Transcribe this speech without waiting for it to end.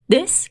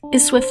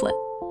is Swiftlet,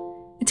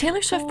 a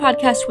Taylor Swift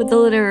podcast with a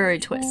literary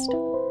twist.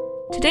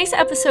 Today's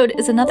episode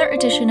is another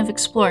edition of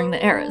Exploring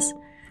the Eras,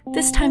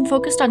 this time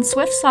focused on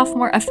Swift's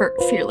sophomore effort,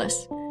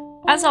 Fearless.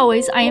 As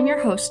always, I am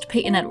your host,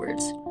 Peyton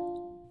Edwards.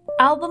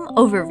 Album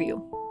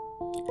Overview.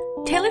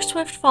 Taylor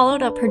Swift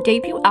followed up her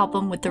debut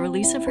album with the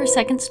release of her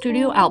second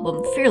studio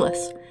album,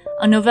 Fearless,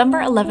 on November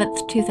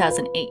 11th,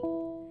 2008.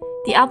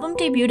 The album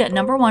debuted at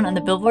number 1 on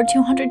the Billboard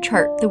 200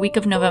 chart the week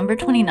of November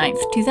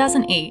 29th,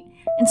 2008,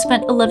 and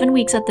spent 11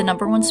 weeks at the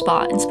number 1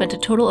 spot and spent a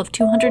total of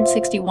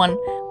 261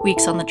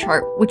 weeks on the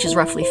chart, which is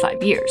roughly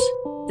 5 years.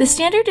 The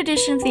standard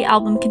edition of the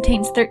album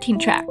contains 13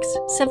 tracks,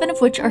 7 of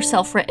which are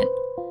self-written.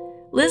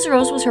 Liz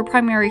Rose was her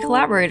primary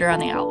collaborator on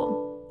the album.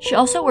 She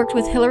also worked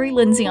with Hillary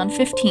Lindsey on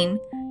 15,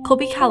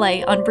 Colbie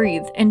Caillat on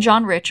Breathe, and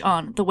John Rich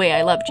on The Way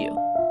I Loved You.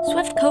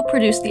 Swift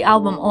co-produced the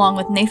album along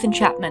with Nathan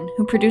Chapman,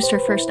 who produced her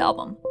first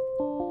album.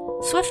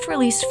 Swift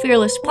released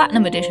Fearless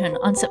Platinum Edition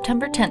on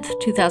September 10,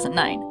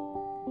 2009.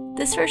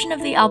 This version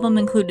of the album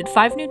included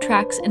 5 new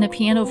tracks and a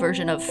piano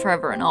version of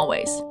Forever and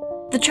Always.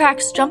 The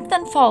tracks Jump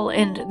Then Fall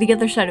and The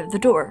Other Side of the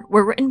Door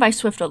were written by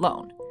Swift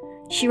alone.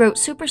 She wrote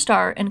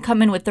Superstar and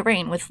Come In With the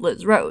Rain with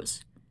Liz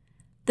Rose.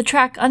 The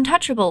track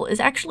Untouchable is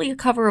actually a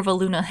cover of a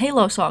Luna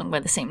Halo song by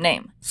the same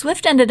name.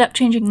 Swift ended up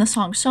changing the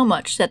song so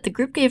much that the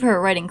group gave her a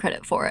writing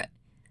credit for it.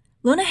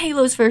 Luna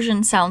Halo's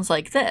version sounds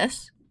like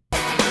this.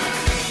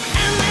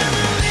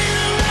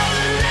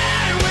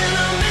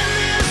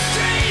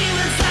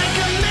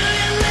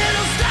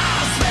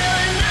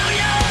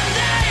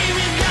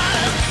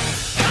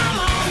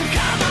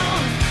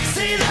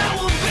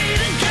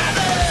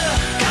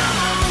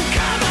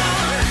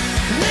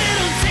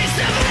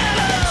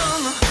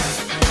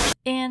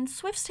 And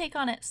Swift's take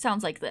on it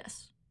sounds like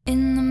this.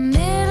 In the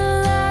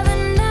middle of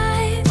the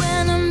night,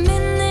 when I'm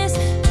in this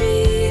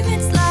dream,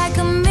 it's like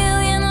a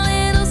million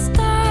little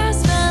stars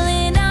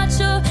spelling out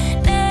your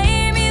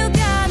name. You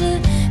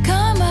gotta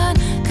come on,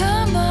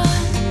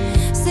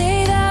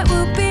 say that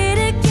we'll be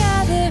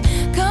together.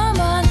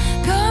 Come on,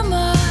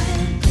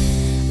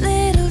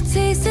 little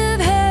taste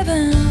of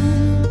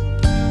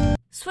heaven.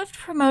 Swift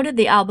promoted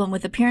the album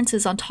with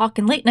appearances on talk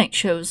and late night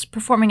shows,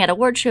 performing at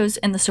award shows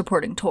and the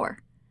supporting tour.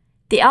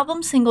 The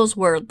album singles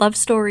were Love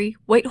Story,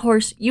 White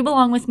Horse, You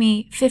Belong With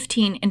Me,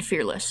 15, and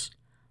Fearless.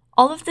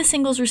 All of the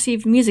singles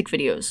received music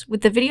videos,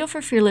 with the video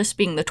for Fearless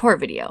being the tour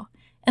video,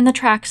 and the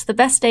tracks The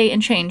Best Day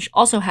and Change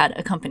also had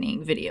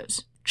accompanying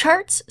videos.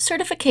 Charts,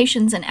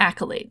 certifications, and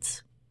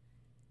accolades.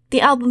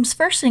 The album's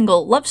first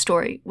single, Love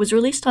Story, was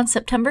released on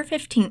September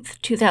 15,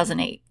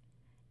 2008.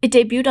 It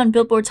debuted on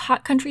Billboard's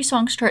Hot Country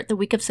Songs chart the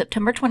week of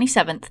September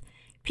 27th,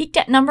 peaked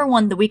at number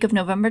 1 the week of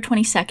November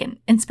 22nd,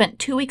 and spent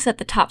 2 weeks at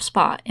the top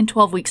spot and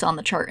 12 weeks on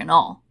the chart in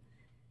all.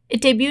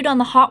 It debuted on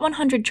the Hot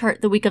 100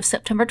 chart the week of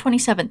September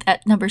 27th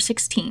at number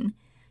 16,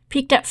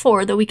 peaked at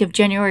 4 the week of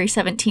January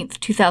 17th,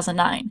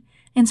 2009,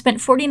 and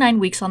spent 49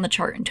 weeks on the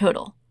chart in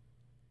total.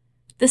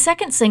 The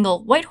second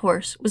single, White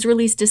Horse, was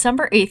released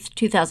December 8th,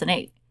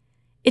 2008.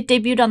 It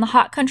debuted on the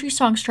Hot Country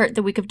Songs chart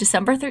the week of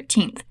December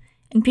 13th,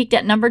 and peaked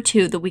at number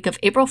 2 the week of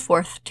April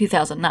 4th,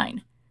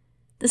 2009.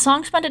 The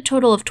song spent a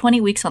total of 20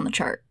 weeks on the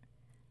chart.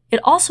 It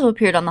also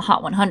appeared on the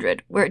Hot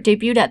 100, where it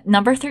debuted at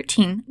number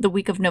 13 the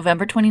week of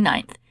November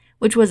 29th,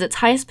 which was its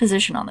highest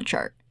position on the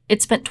chart.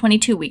 It spent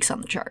 22 weeks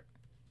on the chart.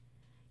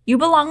 You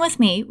Belong With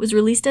Me was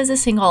released as a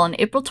single on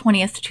April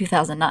 20th,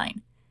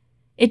 2009.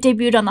 It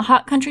debuted on the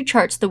Hot Country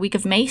charts the week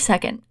of May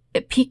 2nd,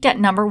 it peaked at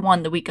number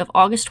 1 the week of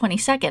August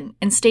 22nd,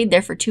 and stayed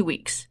there for 2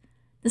 weeks.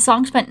 The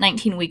song spent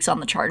 19 weeks on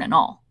the chart in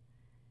all.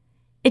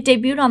 It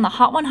debuted on the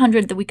Hot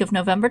 100 the week of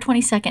November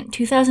 22,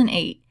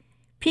 2008,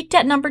 peaked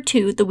at number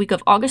 2 the week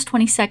of August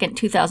 22,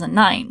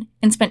 2009,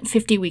 and spent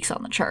 50 weeks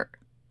on the chart.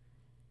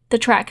 The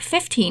track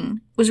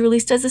 15 was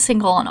released as a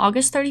single on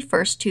August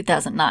 31,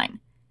 2009.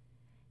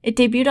 It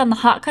debuted on the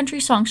Hot Country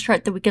Songs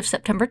chart the week of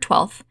September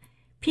 12th,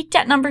 peaked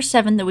at number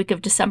 7 the week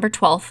of December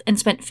 12th, and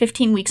spent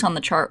 15 weeks on the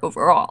chart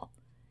overall.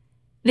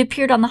 It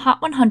appeared on the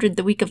Hot 100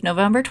 the week of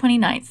November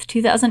 29,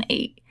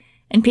 2008,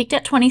 and peaked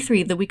at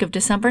 23 the week of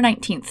December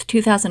 19,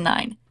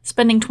 2009,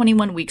 spending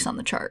 21 weeks on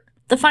the chart.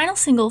 The final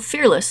single,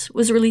 Fearless,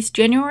 was released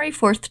January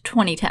 4,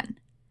 2010.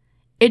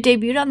 It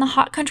debuted on the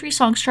Hot Country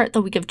Songs chart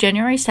the week of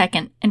January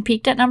 2nd and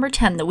peaked at number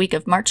 10 the week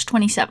of March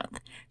 27th,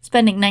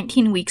 spending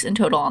 19 weeks in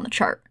total on the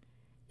chart.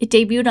 It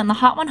debuted on the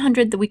Hot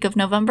 100 the week of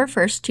November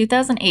 1,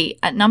 2008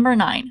 at number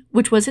 9,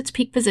 which was its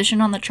peak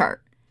position on the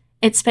chart.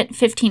 It spent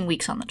 15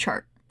 weeks on the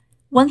chart.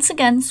 Once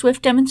again,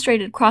 Swift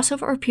demonstrated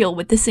crossover appeal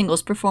with the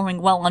singles performing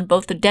well on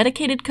both the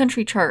dedicated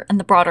country chart and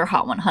the broader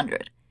Hot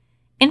 100.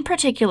 In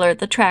particular,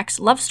 the tracks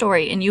Love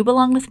Story and You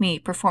Belong With Me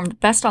performed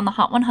best on the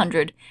Hot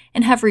 100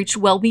 and have reached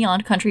well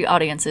beyond country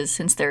audiences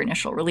since their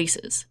initial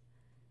releases.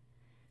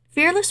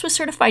 Fearless was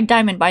certified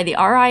Diamond by the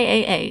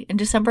RIAA in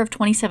December of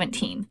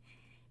 2017,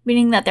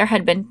 meaning that there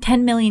had been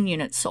 10 million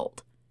units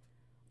sold.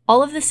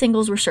 All of the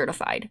singles were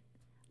certified.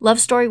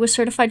 Love Story was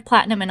certified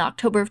Platinum in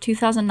October of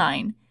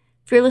 2009,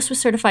 Fearless was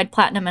certified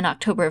Platinum in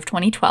October of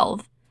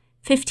 2012,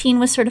 15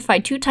 was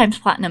certified 2 times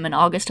Platinum in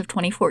August of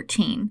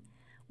 2014,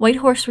 White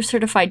Horse was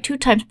certified 2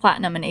 times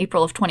platinum in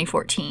April of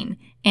 2014,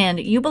 and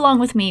You Belong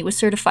With Me was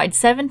certified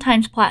 7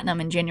 times platinum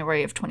in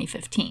January of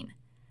 2015.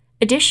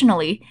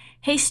 Additionally,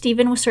 Hey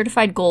Stephen was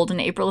certified gold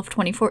in April of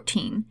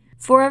 2014,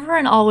 Forever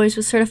and Always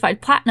was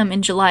certified platinum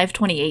in July of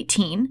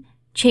 2018,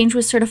 Change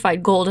was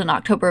certified gold in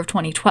October of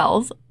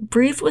 2012,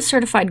 Breathe was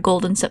certified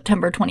gold in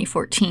September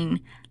 2014,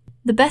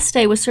 The Best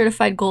Day was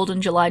certified gold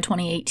in July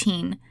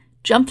 2018,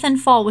 Jump Then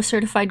Fall was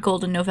certified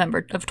gold in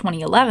November of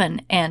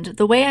 2011, and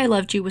The Way I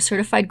Loved You was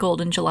certified gold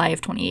in July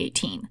of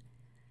 2018.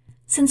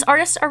 Since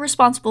artists are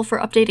responsible for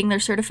updating their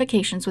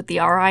certifications with the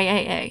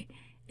RIAA,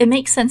 it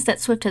makes sense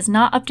that Swift has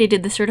not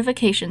updated the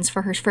certifications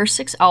for her first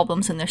 6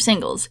 albums and their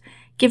singles,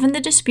 given the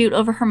dispute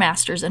over her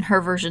masters and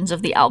her versions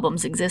of the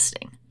albums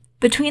existing.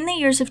 Between the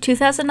years of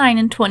 2009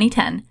 and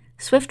 2010,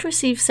 Swift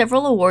received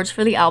several awards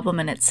for the album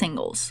and its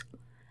singles.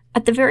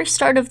 At the very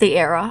start of the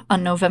era,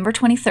 on November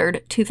 23,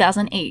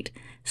 2008,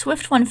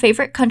 Swift won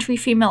Favorite Country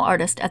Female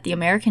Artist at the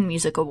American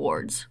Music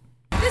Awards.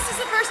 This is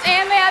the first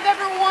AMA I've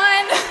ever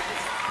won.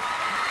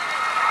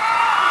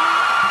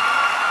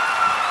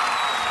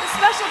 The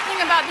special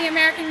thing about the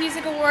American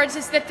Music Awards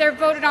is that they're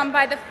voted on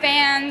by the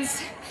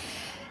fans,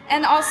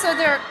 and also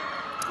they're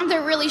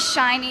really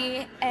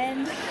shiny,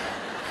 and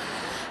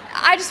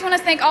I just want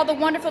to thank all the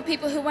wonderful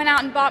people who went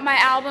out and bought my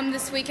album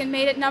this week and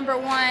made it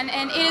 #1,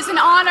 and it is an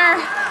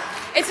honor.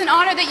 It's an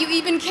honor that you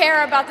even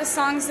care about the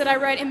songs that I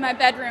write in my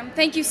bedroom.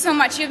 Thank you so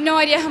much. You have no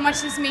idea how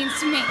much this means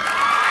to me.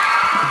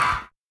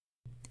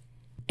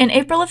 In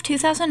April of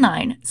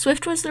 2009,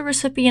 Swift was the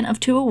recipient of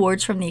 2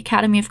 awards from the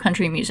Academy of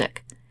Country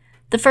Music.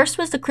 The first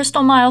was the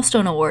Crystal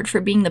Milestone Award for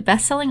being the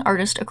best-selling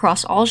artist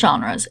across all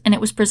genres, and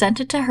it was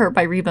presented to her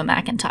by Reba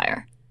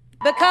McEntire.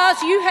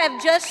 Because you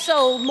have just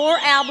sold more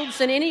albums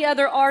than any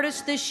other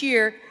artist this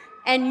year,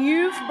 and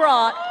you've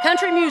brought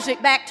country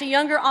music back to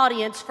younger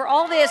audience. For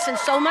all this and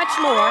so much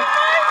more.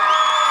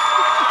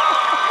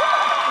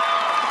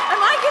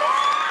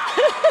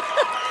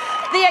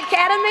 The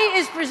Academy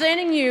is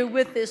presenting you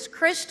with this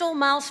Crystal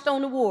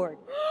Milestone Award.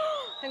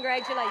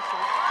 Congratulations.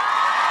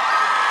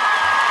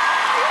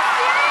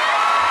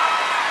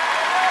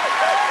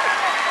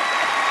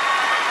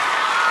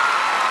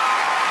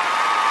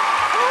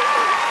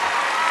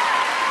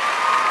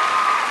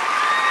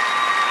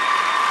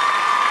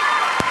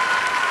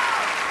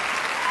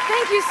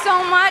 Thank you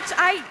so much.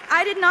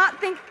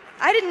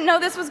 I didn't know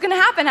this was going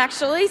to happen,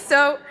 actually.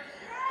 So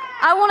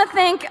I want to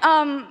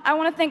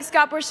thank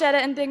Scott Borchetta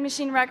and Big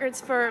Machine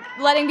Records for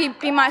letting me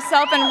be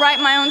myself and write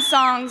my own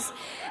songs.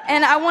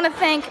 And I want to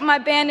thank my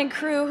band and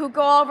crew who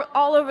go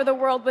all over the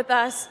world with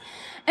us.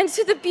 And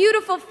to the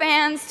beautiful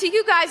fans, to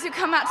you guys who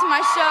come out to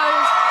my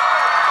shows.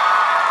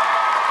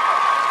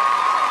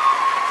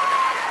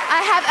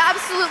 I have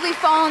absolutely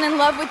fallen in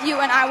love with you,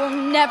 and I will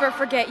never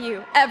forget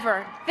you,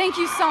 ever. Thank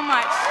you so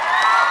much.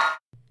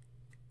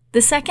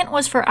 The second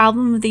was for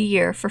Album of the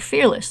Year for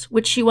Fearless,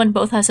 which she won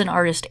both as an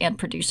artist and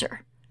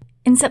producer.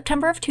 In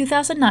September of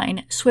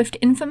 2009, Swift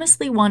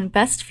infamously won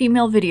Best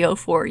Female Video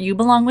for You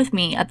Belong With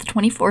Me at the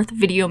 24th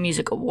Video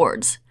Music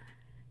Awards.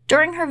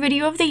 During her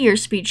Video of the Year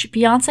speech,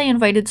 Beyoncé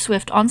invited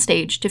Swift on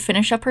stage to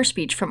finish up her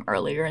speech from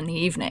earlier in the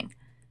evening.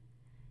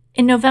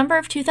 In November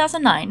of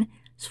 2009,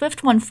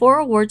 Swift won 4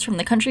 awards from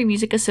the Country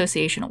Music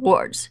Association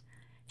Awards.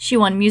 She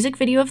won Music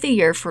Video of the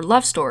Year for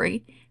Love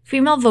Story,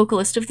 Female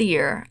Vocalist of the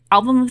Year,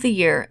 Album of the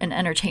Year, and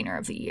Entertainer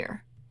of the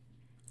Year.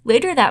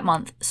 Later that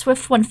month,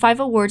 Swift won 5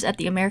 awards at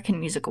the American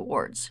Music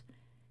Awards.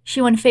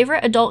 She won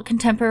Favorite Adult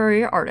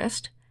Contemporary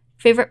Artist,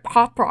 Favorite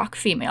Pop Rock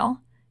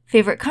Female,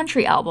 Favorite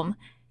Country Album,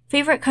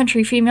 Favorite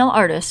Country Female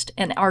Artist,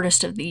 and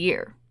Artist of the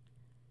Year.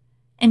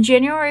 In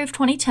January of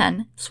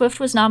 2010, Swift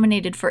was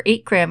nominated for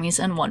 8 Grammys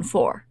and won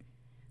 4.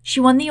 She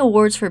won the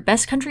awards for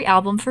Best Country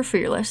Album for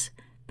Fearless,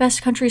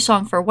 Best Country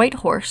Song for White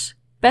Horse,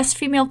 Best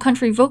Female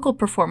Country Vocal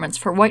Performance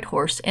for White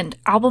Horse, and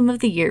Album of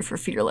the Year for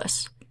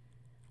Fearless.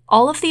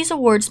 All of these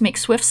awards make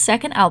Swift's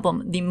second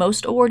album the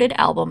most awarded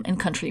album in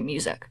country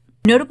music.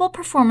 Notable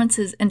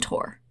performances and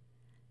tour.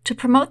 To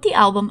promote the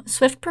album,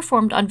 Swift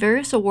performed on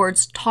various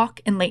awards, talk,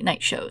 and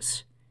late-night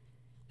shows.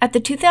 At the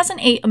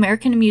 2008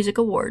 American Music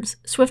Awards,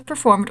 Swift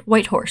performed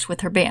White Horse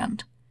with her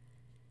band.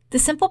 The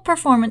simple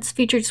performance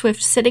featured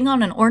Swift sitting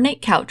on an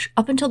ornate couch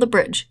up until the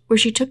bridge, where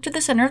she took to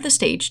the center of the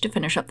stage to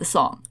finish up the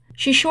song.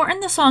 She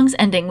shortened the song's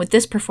ending with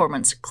this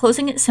performance,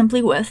 closing it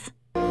simply with,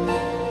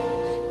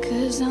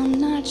 "'Cause I'm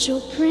not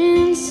your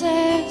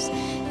princess,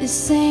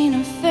 this ain't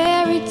a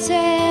fairy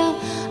tale.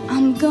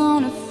 I'm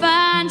gonna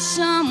find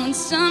someone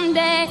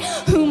someday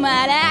who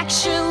might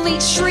actually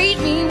treat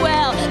me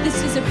well.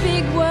 This is a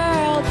big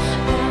world,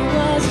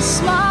 I was a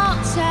small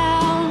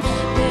town.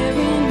 They're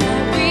in my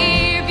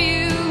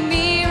rearview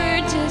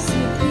mirror,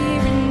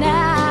 disappearing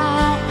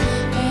now.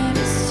 And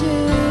it's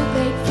too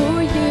late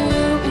for you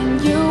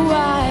and your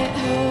white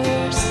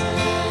horse.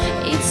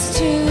 It's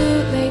too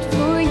late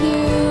for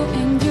you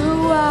and your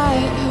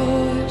white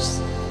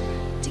horse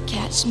to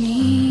catch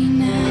me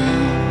now."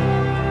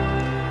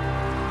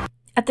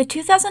 At the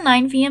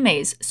 2009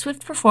 VMAs,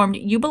 Swift performed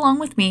You Belong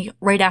With Me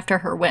right after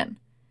her win.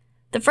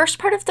 The first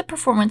part of the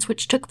performance,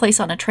 which took place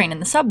on a train in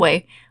the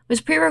subway, was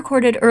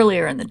pre-recorded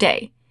earlier in the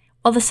day,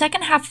 while the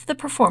second half of the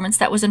performance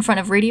that was in front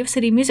of Radio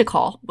City Music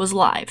Hall was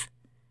live.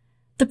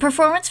 The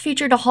performance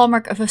featured a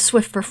hallmark of a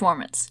Swift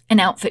performance, an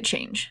outfit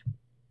change.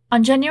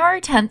 On January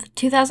 10th,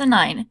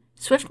 2009,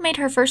 Swift made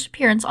her first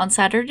appearance on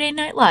Saturday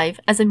Night Live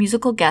as a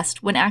musical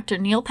guest when actor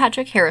Neil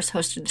Patrick Harris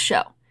hosted the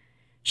show.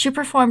 She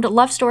performed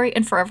Love Story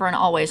and Forever and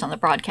Always on the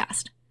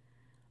broadcast.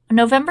 On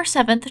November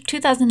 7th,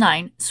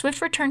 2009,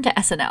 Swift returned to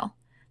SNL,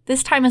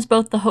 this time as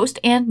both the host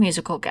and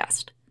musical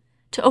guest.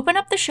 To open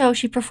up the show,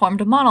 she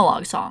performed a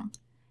monologue song.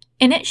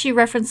 In it, she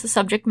referenced the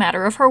subject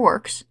matter of her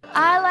works.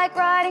 I like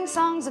writing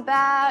songs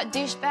about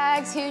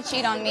douchebags who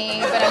cheat on me,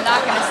 but I'm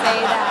not gonna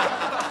say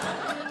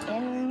that.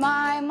 In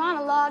my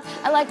monologue,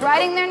 I like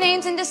writing their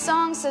names into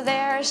songs so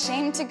they're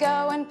ashamed to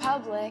go in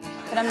public,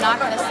 but I'm not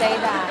gonna say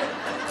that.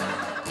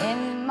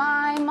 In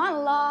my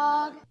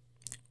monologue.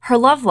 Her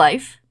love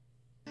life.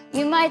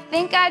 You might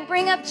think I'd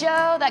bring up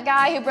Joe, that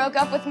guy who broke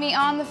up with me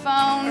on the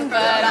phone,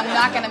 but I'm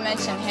not gonna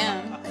mention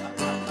him.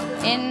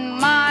 In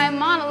my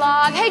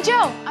monologue, hey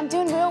Joe, I'm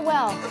doing real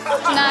well.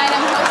 Tonight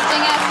I'm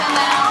hosting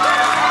SNL.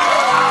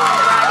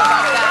 Brag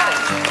about that.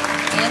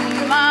 In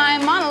my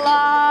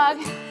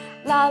monologue,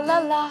 la la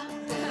la,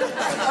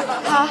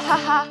 ha ha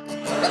ha,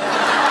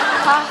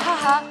 ha ha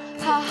ha,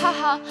 ha ha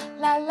ha,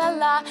 la la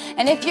la.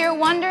 And if you're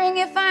wondering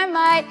if I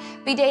might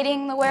be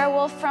dating the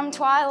werewolf from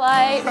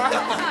Twilight,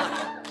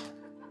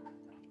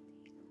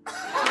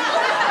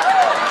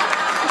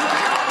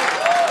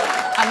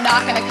 I'm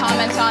not gonna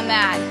comment on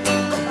that.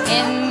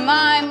 In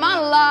my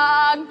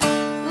monologue,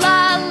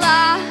 la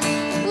la,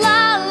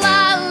 la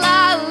la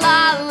la la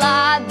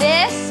la,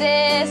 this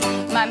is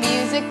my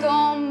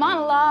musical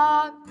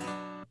monologue.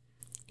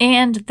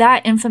 And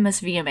that infamous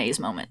VMAs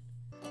moment.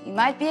 You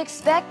might be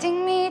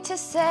expecting me to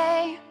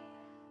say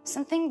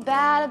something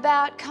bad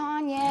about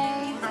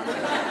Kanye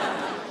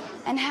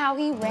and how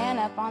he ran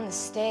up on the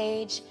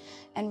stage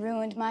and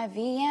ruined my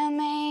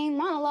VMA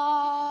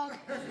monologue.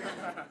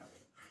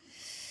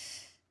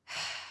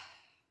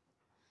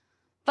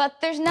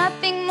 But there's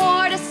nothing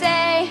more to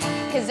say,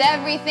 'cause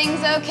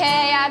everything's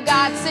okay. I've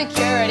got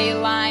security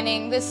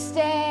lining the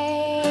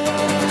stage.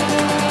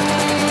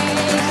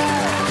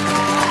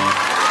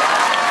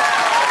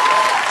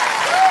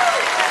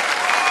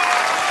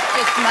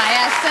 It's my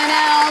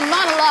SNL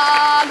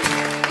monologue.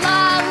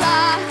 La la,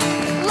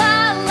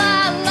 la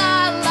la la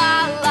la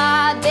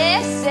la.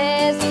 This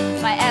is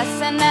my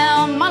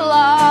SNL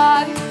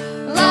monologue.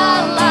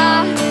 La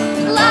la,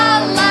 la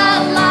la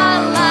la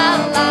la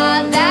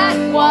la. That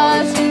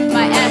was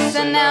my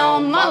SNL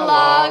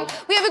monologue.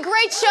 We have a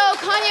great show.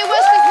 Kanye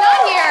West is not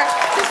here,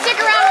 so stick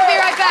around. We'll be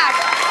right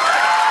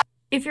back.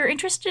 If you're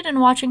interested in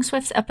watching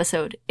Swift's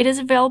episode, it is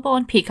available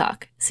on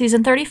Peacock,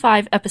 Season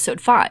 35,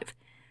 Episode 5,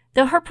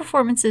 though her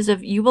performances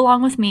of You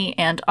Belong With Me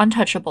and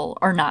Untouchable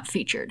are not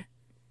featured.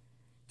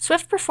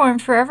 Swift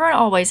performed Forever and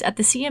Always at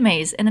the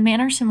CMAs in a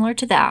manner similar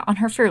to that on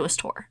her Fearless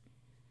tour.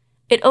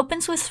 It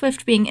opens with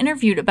Swift being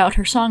interviewed about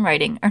her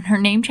songwriting and her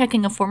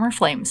name-checking of former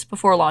flames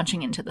before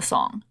launching into the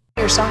song.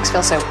 Your songs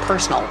feel so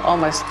personal,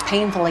 almost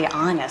painfully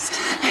honest.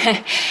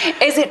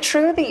 Is it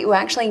true that you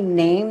actually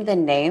name the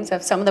names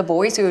of some of the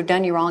boys who have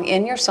done you wrong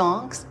in your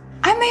songs?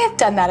 I may have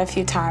done that a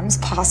few times,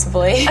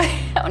 possibly.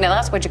 Oh, now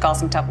that's what you call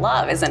some tough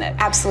love, isn't it?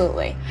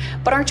 Absolutely.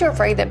 But aren't you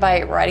afraid that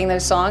by writing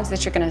those songs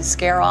that you're going to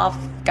scare off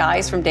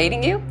guys from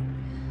dating you?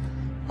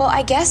 Well,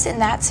 I guess in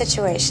that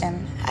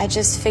situation, I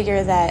just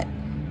figure that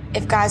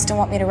if guys don't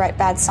want me to write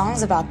bad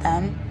songs about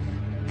them,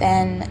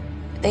 then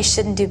they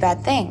shouldn't do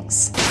bad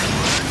things.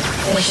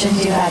 They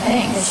shouldn't do bad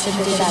things. They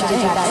shouldn't do bad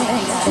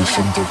things. They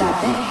shouldn't do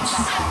bad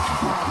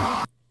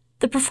things.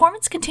 The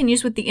performance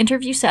continues with the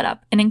interview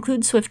setup and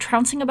includes Swift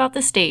trouncing about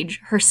the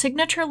stage, her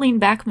signature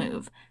lean-back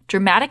move,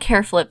 dramatic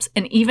hair flips,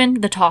 and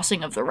even the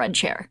tossing of the red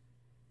chair.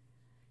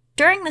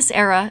 During this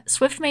era,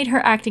 Swift made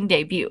her acting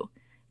debut,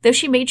 though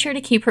she made sure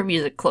to keep her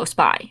music close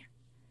by.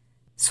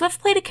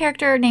 Swift played a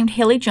character named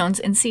Haley Jones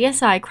in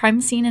CSI Crime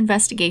Scene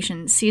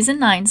Investigation Season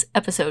 9's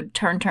episode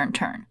Turn, Turn,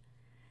 Turn.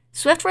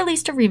 Swift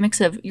released a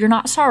remix of You're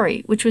Not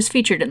Sorry, which was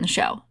featured in the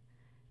show.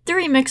 The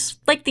remix,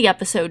 like the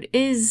episode,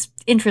 is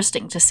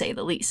interesting to say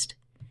the least.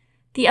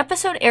 The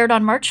episode aired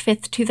on March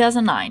 5th,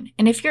 2009,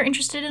 and if you're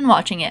interested in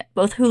watching it,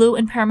 both Hulu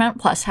and Paramount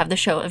Plus have the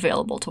show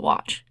available to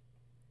watch.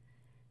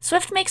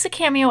 Swift makes a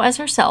cameo as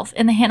herself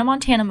in the Hannah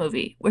Montana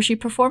movie, where she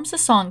performs the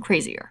song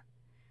Crazier.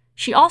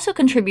 She also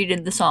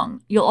contributed the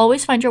song You'll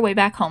Always Find Your Way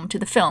Back Home to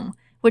the film,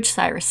 which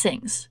Cyrus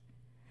sings.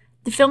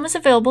 The film is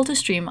available to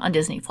stream on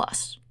Disney+.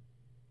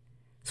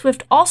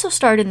 Swift also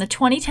starred in the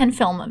 2010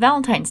 film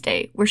Valentine's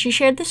Day, where she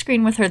shared the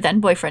screen with her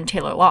then-boyfriend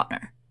Taylor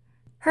Lautner.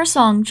 Her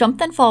song Jump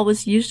Then Fall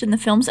was used in the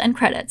film's end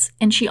credits,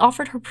 and she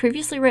offered her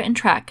previously written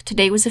track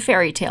Today Was a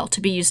Fairy Tale to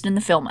be used in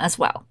the film as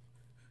well.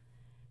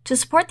 To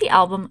support the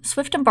album,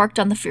 Swift embarked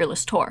on the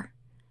Fearless tour.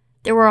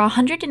 There were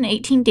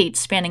 118 dates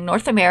spanning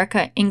North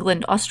America,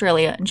 England,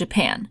 Australia, and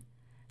Japan.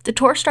 The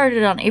tour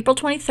started on April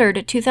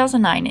 23,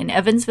 2009 in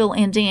Evansville,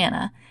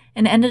 Indiana,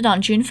 and ended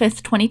on June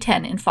 5,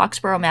 2010 in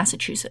Foxborough,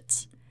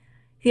 Massachusetts.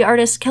 The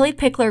artists Kelly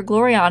Pickler,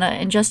 Gloriana,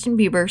 and Justin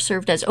Bieber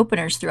served as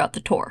openers throughout the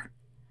tour.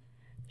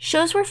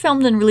 Shows were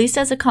filmed and released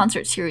as a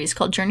concert series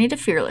called Journey to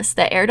Fearless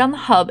that aired on the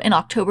Hub in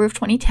October of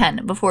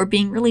 2010 before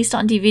being released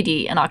on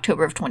DVD in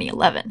October of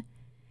 2011.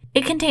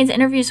 It contains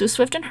interviews with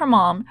Swift and her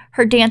mom,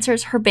 her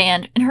dancers, her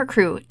band, and her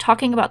crew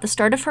talking about the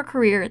start of her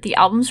career, the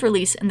album's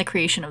release, and the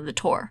creation of the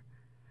tour.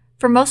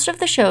 For most of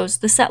the shows,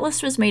 the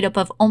setlist was made up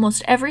of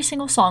almost every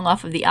single song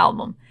off of the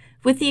album,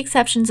 with the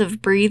exceptions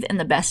of Breathe and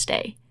The Best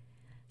Day.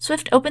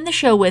 Swift opened the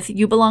show with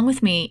You Belong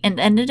With Me and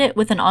ended it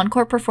with an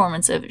encore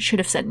performance of Should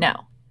Have Said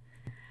No.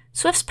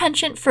 Swift's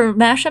penchant for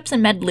mashups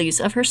and medleys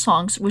of her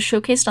songs was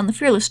showcased on the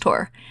Fearless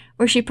tour,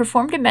 where she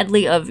performed a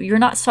medley of You're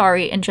Not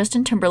Sorry and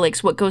Justin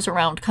Timberlake's What Goes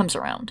Around Comes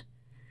Around.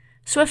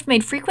 Swift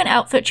made frequent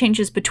outfit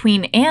changes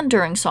between and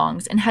during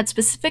songs and had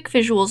specific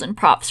visuals and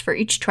props for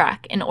each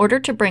track in order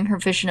to bring her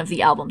vision of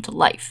the album to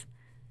life.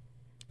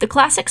 The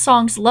classic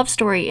songs Love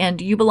Story and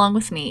You Belong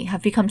With Me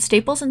have become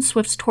staples in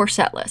Swift's tour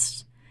set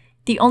lists.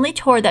 The only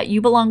tour that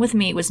You Belong With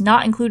Me was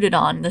not included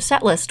on the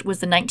set list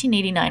was the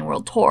 1989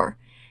 World Tour,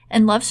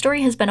 and Love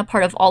Story has been a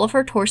part of all of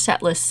her tour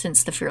set lists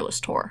since the Fearless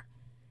tour.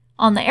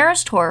 On the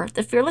Eras tour,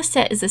 the Fearless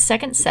set is the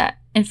second set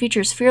and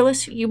features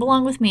Fearless, You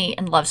Belong With Me,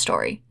 and Love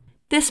Story.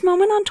 This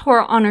moment on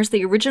tour honors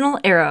the original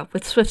era,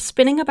 with Swift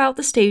spinning about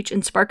the stage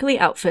in sparkly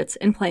outfits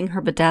and playing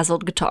her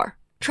bedazzled guitar.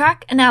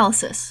 Track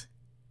analysis.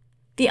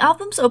 The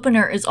album's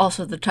opener is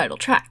also the title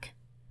track.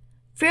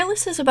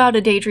 Fearless is about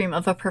a daydream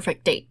of a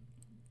perfect date.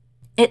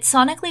 It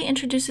sonically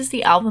introduces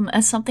the album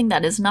as something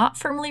that is not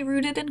firmly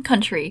rooted in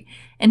country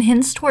and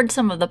hints toward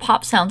some of the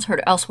pop sounds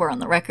heard elsewhere on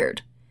the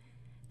record.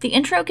 The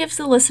intro gives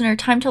the listener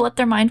time to let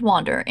their mind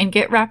wander and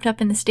get wrapped up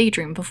in this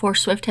daydream before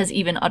Swift has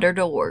even uttered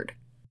a word.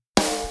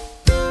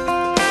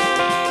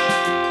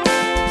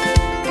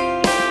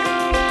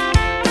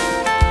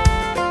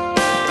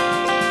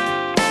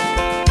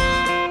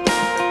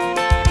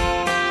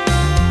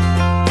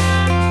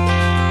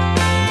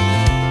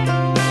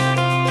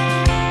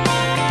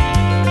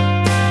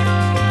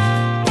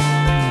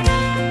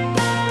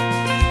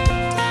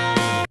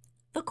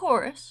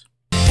 Chorus.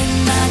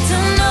 And I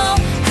don't know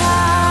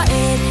how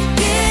it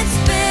gets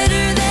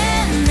better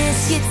than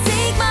this. You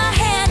take my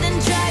hand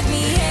and drag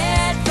me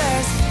head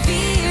first,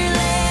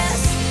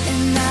 fearless.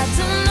 And I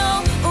don't know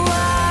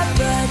why,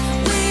 but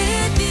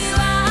with you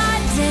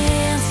I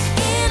dance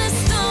in a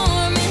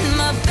storm in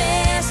my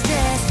best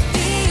dress,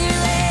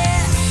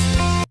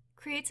 fearless.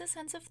 Creates a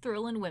sense of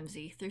thrill and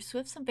whimsy through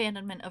Swift's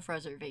abandonment of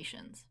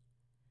reservations.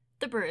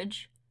 The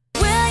bridge.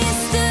 Well, you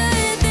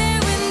stood there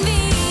with me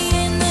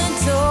in the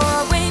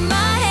doorway.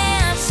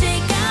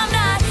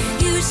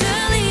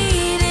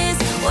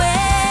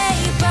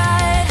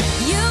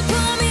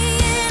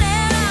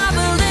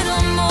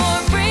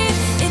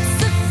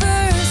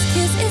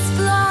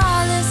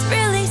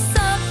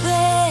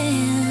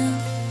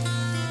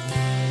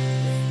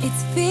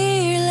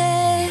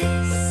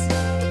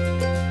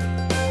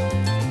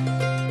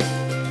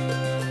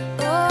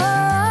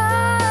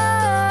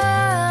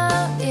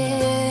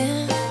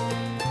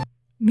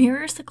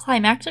 Mirrors the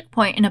climactic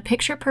point in a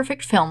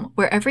picture-perfect film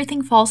where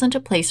everything falls into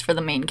place for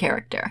the main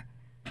character.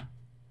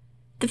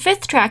 The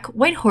fifth track,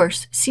 White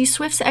Horse, sees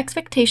Swift's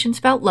expectations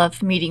about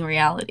love meeting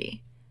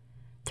reality.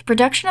 The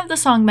production of the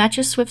song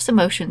matches Swift's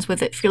emotions,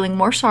 with it feeling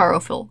more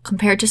sorrowful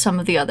compared to some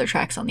of the other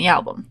tracks on the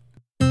album.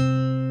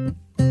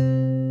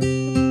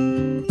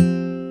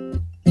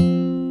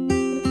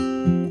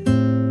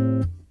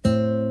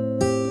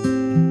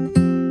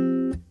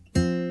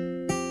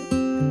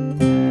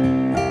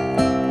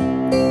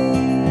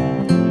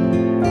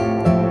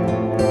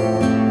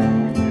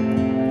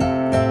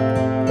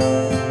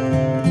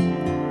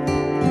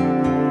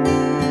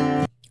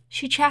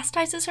 She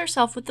chastises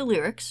herself with the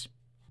lyrics.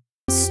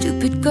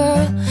 Stupid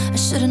girl, I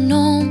should've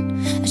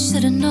known,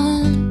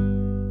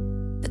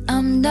 but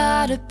I'm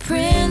not a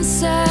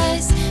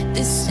princess,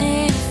 this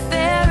ain't a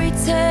fairy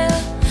tale,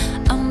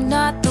 I'm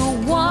not the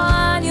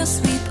one you'll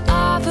sweep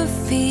off her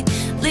feet,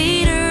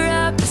 lead her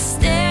up the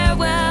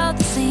stairwell,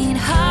 this ain't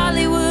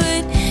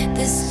Hollywood,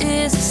 this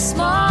is a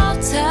small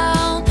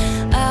town,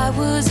 I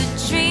was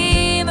a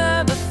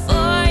dreamer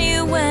before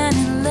you went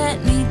and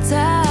let me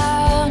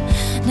down,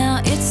 now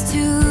it's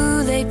too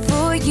late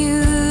for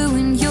you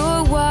and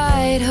your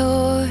white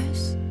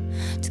horse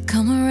to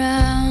come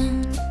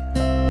around.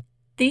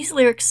 These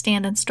lyrics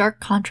stand in stark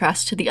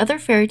contrast to the other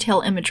fairy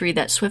tale imagery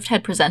that Swift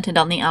had presented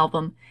on the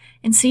album,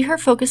 and see her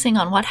focusing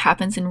on what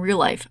happens in real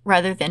life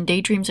rather than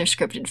daydreams or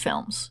scripted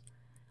films.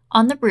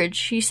 On the bridge,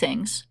 she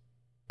sings,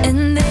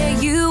 And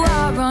there you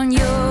are on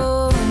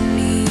your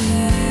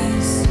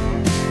knees,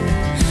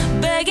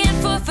 begging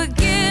for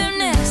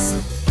forgiveness,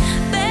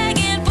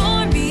 begging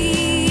for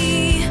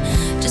me,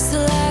 just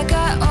like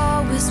I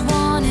always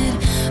wanted,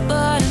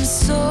 but I'm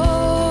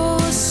so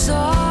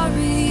sorry.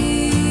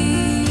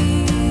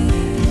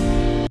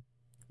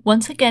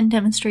 once again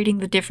demonstrating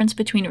the difference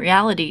between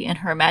reality and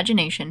her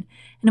imagination,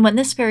 and when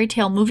this fairy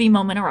tale movie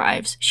moment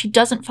arrives, she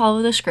doesn't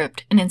follow the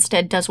script and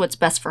instead does what's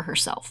best for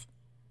herself.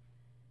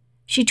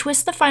 She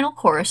twists the final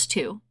chorus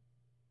to,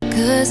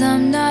 'Cause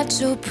I'm not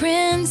your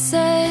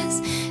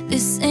princess,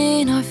 this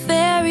ain't our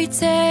fairy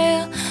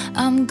tale.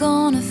 I'm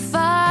gonna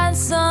find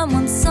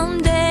someone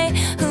someday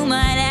who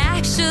might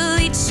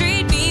actually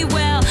treat me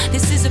well.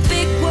 This is a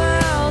big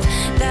world,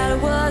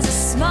 that was a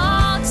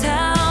small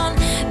town.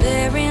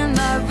 They're in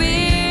my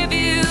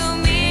rearview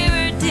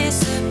mirror,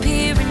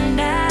 disappearing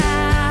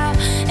now.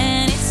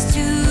 And it's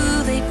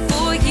too late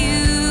for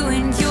you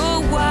and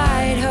your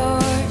white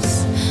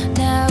horse.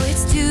 Now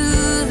it's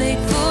too late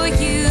for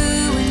you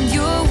and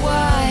your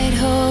white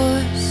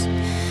horse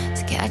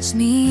to catch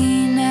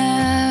me now.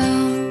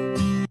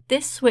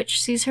 This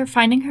switch sees her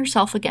finding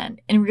herself again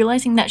and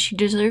realizing that she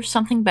deserves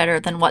something better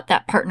than what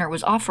that partner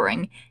was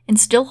offering, and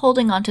still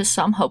holding on to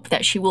some hope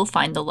that she will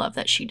find the love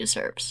that she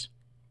deserves.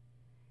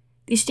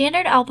 The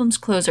standard album's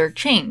closer,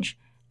 Change,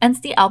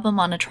 ends the album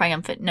on a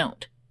triumphant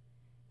note.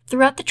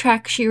 Throughout the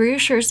track, she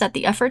reassures that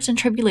the efforts and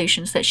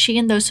tribulations that she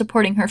and those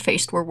supporting her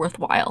faced were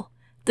worthwhile.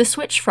 The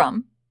switch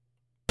from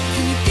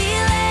Can you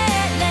feel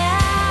it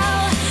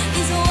now?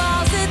 These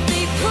walls that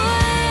they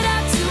put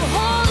up to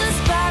hold us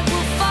back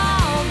will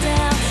fall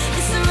down.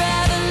 It's a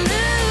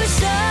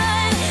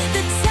revolution.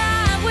 The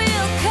time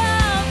will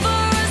come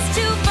for us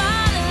to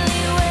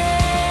finally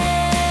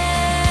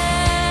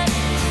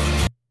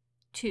win.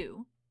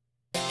 2.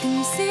 Can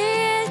you see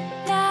it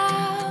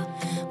now?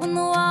 When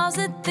the walls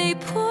that they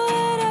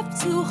put up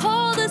to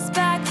hold us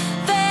back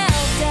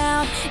fell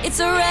down. It's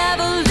a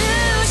revolution.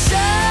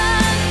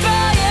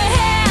 Throw your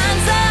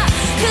hands up,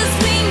 'cause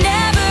we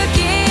never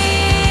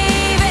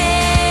gave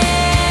in.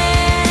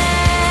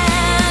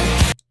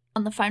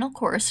 on the final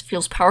chorus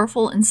feels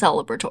powerful and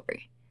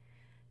celebratory.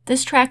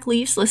 This track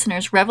leaves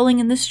listeners reveling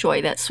in this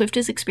joy that Swift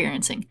is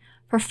experiencing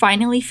for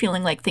finally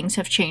feeling like things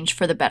have changed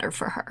for the better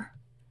for her.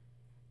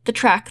 The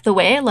track, The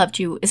Way I Loved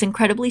You, is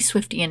incredibly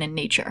Swiftian in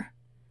nature.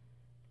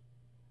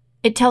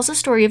 It tells a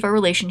story of a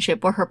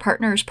relationship where her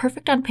partner is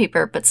perfect on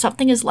paper, but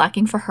something is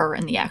lacking for her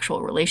in the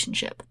actual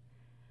relationship.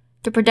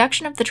 The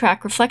production of the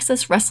track reflects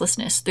this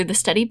restlessness through the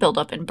steady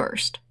buildup and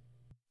burst.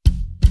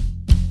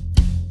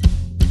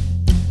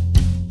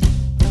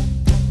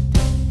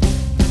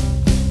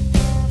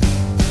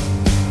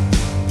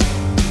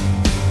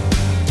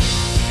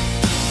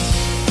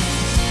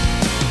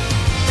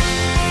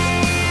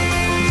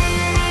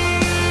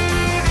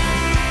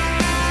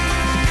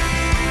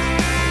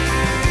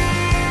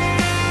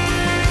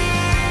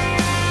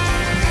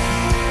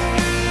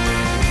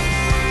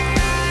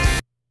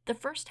 The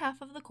first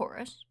half of the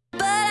chorus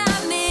But I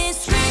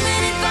miss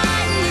screaming and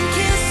fighting and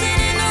kissing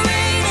in the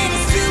rain. And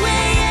it's 2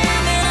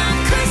 a.m. and I'm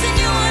cursing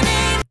your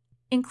name.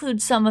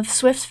 includes some of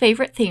Swift's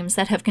favorite themes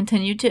that have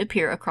continued to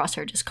appear across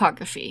her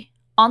discography.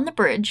 On the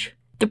bridge,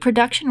 the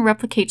production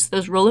replicates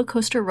those roller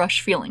coaster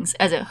rush feelings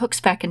as it hooks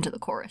back into the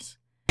chorus.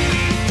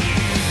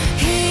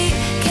 He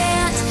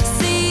can't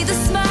see the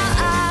smile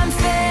I'm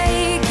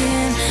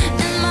faking,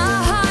 and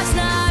my heart's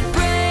not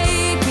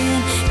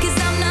breaking, 'cause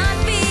I'm not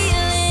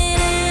feeling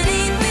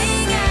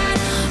anything at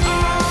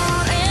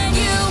all. And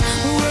you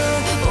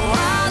were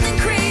wild and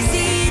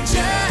crazy,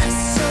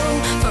 just so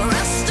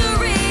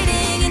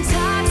frustrating,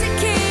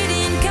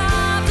 intoxicating,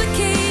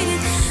 complicated.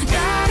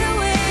 Got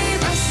away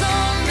by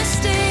some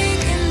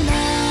mistake, and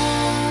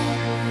now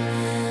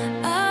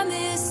I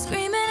miss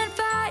screaming and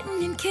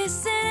fighting and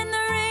kissing in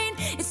the rain.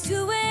 It's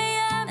 2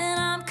 a.m. and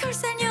I'm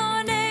cursing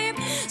your name.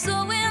 So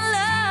in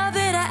love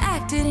that I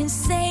acted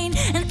insane,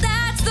 and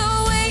that's the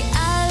way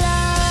I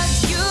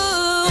loved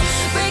you.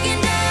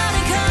 Breaking down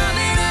and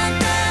coming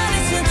undone.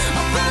 It's a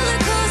roller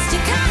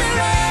coaster kind of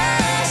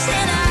rush,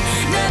 and I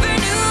never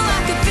knew I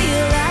could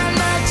feel that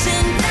much,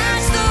 and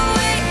that's the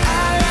way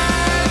I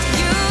loved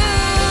you.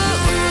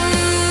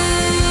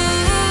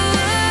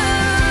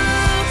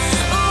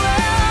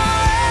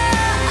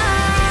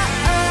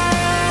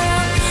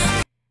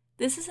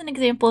 This is an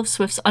example of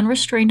Swift's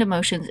unrestrained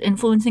emotions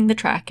influencing the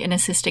track and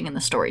assisting in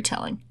the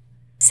storytelling.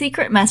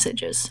 Secret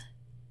Messages.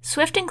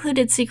 Swift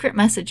included secret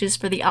messages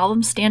for the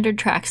album's standard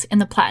tracks in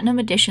the Platinum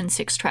Edition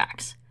 6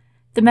 tracks.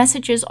 The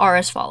messages are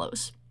as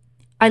follows: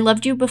 I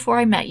Loved You Before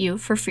I Met You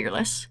for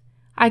Fearless.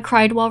 I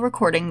Cried While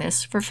Recording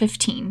This for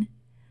 15.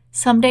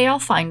 Someday I'll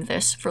Find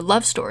This for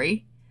Love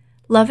Story.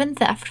 Love and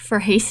Theft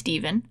for Hey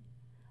Steven.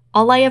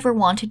 All I Ever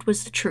Wanted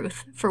Was the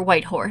Truth for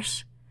White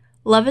Horse.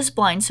 Love is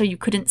Blind So You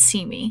Couldn't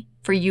See Me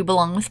for You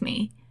Belong With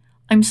Me.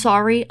 I'm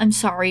Sorry, I'm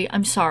Sorry,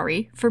 I'm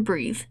Sorry for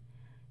Breathe.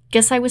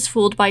 Guess I Was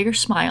Fooled by Your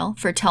Smile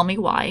for Tell Me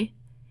Why.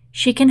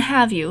 She Can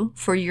Have You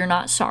for You're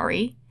Not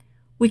Sorry.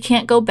 We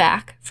Can't Go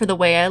Back for The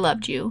Way I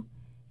Loved You.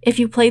 If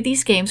You Play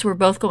These Games We're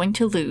Both Going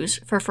to Lose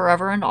for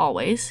Forever and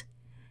Always.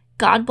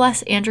 God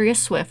Bless Andrea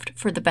Swift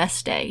for The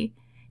Best Day.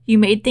 You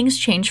Made Things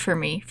Change for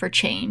Me for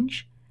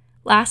Change.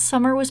 Last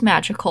Summer Was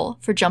Magical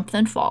for Jump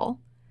Then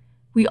Fall.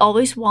 We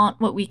Always Want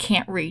What We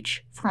Can't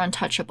Reach for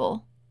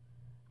Untouchable.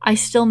 I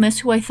Still Miss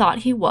Who I Thought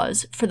He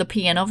Was for the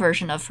piano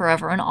version of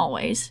Forever and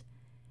Always.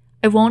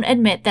 I Won't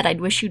Admit That I'd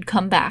Wish You'd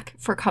Come Back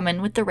for Come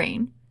In With the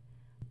Rain.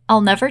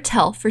 I'll Never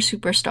Tell for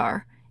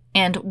Superstar,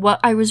 and What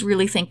I Was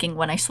Really Thinking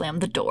When I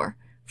Slammed the Door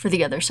for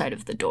The Other Side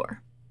of the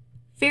Door.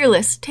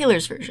 Fearless,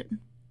 Taylor's version.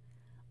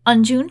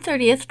 On June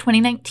 30th,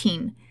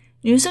 2019,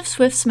 news of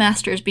Swift's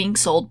masters being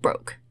sold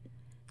broke.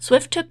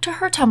 Swift took to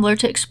her Tumblr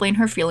to explain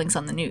her feelings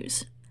on the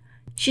news.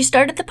 She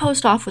started the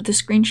post off with a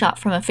screenshot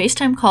from a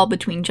FaceTime call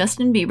between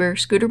Justin Bieber,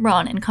 Scooter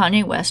Braun, and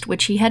Kanye West,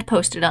 which he had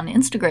posted on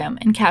Instagram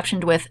and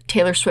captioned with,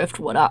 "Taylor Swift,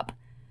 what up?"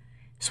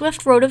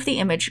 Swift wrote of the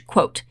image,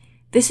 quote,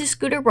 "This is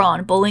Scooter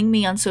Braun bullying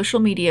me on social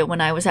media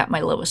when I was at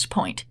my lowest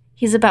point.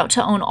 He's about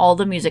to own all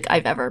the music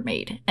I've ever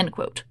made," end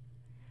quote.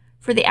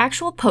 For the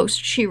actual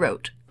post, she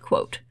wrote,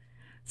 quote,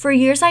 "For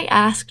years I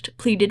asked,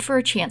 pleaded for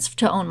a chance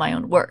to own my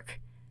own work.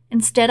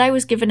 Instead, I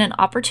was given an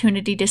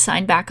opportunity to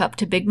sign back up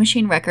to Big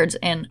Machine Records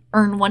and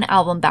earn one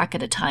album back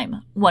at a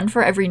time, one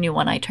for every new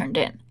one I turned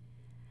in.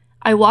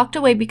 I walked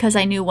away because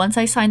I knew once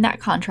I signed that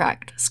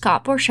contract,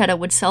 Scott Borchetta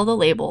would sell the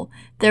label,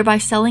 thereby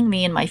selling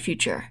me and my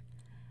future.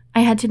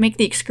 I had to make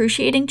the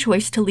excruciating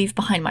choice to leave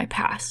behind my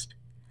past.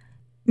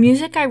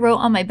 Music I wrote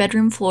on my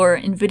bedroom floor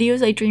and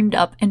videos I dreamed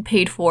up and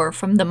paid for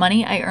from the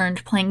money I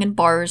earned playing in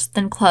bars,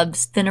 then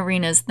clubs, then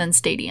arenas, then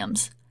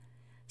stadiums.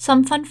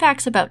 Some fun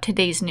facts about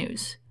today's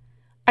news.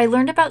 I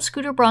learned about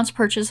Scooter Braun's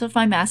purchase of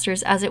my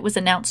masters as it was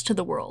announced to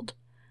the world.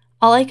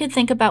 All I could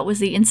think about was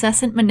the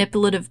incessant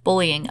manipulative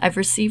bullying I've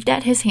received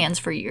at his hands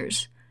for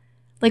years.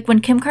 Like when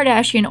Kim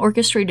Kardashian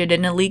orchestrated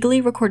an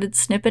illegally recorded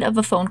snippet of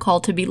a phone call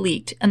to be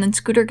leaked, and then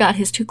Scooter got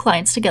his two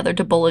clients together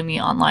to bully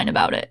me online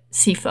about it.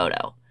 See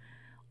photo.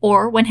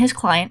 Or when his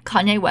client,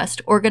 Kanye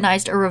West,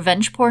 organized a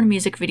revenge porn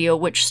music video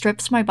which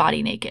strips my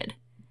body naked.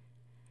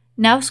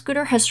 Now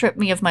Scooter has stripped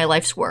me of my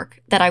life's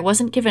work that I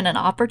wasn't given an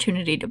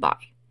opportunity to buy.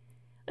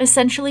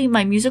 Essentially,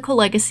 my musical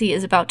legacy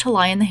is about to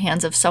lie in the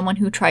hands of someone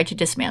who tried to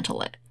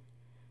dismantle it.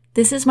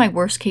 This is my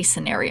worst-case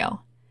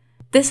scenario.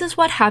 This is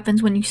what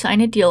happens when you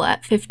sign a deal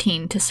at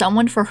 15 to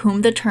someone for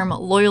whom the term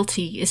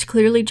loyalty is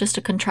clearly just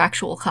a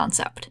contractual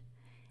concept.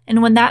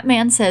 And when that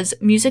man says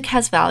music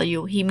has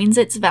value, he means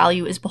its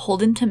value is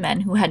beholden to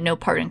men who had no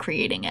part in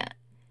creating it.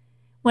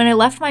 When I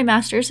left my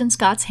masters in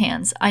Scott's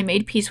hands, I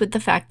made peace with the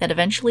fact that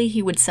eventually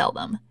he would sell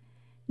them.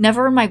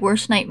 Never in my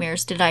worst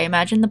nightmares did I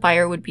imagine the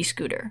buyer would be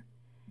Scooter.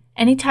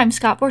 Anytime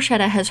Scott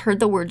Borchetta has heard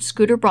the word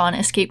Scooter Braun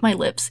escape my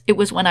lips, it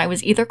was when I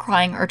was either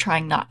crying or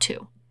trying not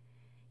to.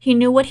 He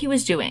knew what he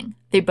was doing.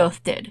 They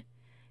both did.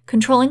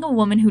 Controlling a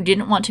woman who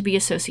didn't want to be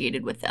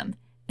associated with them.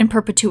 In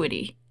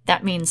perpetuity.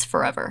 That means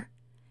forever.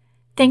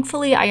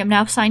 Thankfully, I am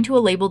now signed to a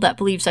label that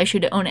believes I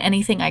should own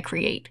anything I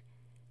create.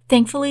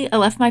 Thankfully, I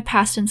left my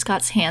past in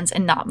Scott's hands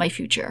and not my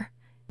future.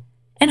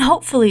 And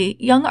hopefully,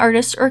 young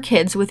artists or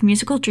kids with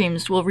musical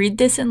dreams will read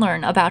this and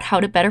learn about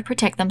how to better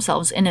protect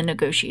themselves in a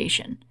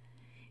negotiation.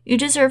 You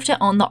deserve to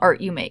own the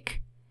art you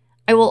make.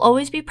 I will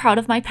always be proud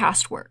of my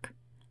past work.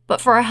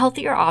 But for a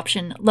healthier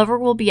option, Lover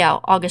will be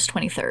out August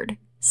 23rd.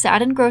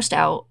 Sad and grossed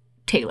out,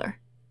 Taylor.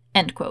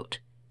 End quote.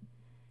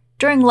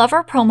 During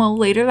Lover promo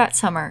later that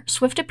summer,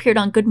 Swift appeared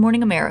on Good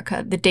Morning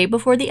America the day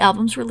before the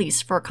album's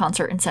release for a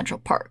concert in Central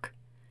Park.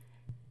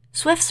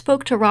 Swift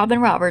spoke to Robin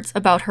Roberts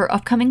about her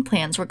upcoming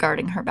plans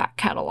regarding her back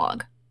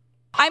catalog.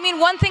 I mean,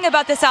 one thing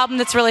about this album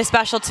that's really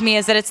special to me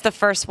is that it's the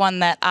first one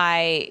that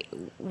I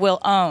will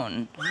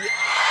own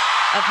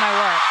of my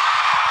work.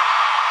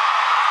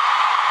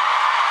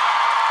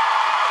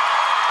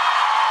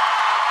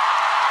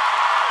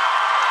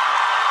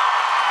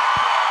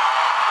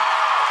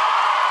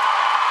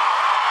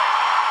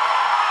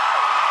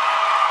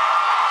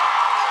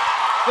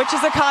 Which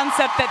is a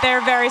concept that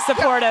they're very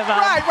supportive of.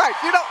 Right.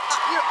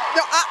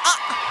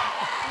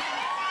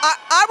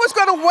 I was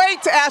going to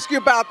wait to ask you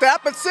about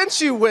that, but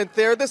since you went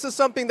there, this is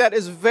something that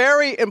is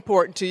very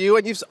important to you,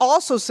 and you've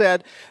also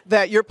said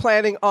that you're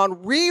planning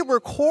on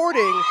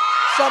re-recording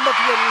some of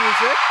your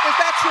music. Is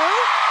that true?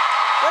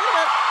 Wait a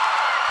minute.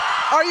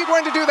 Are you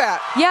going to do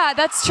that? Yeah,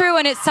 that's true,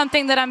 and it's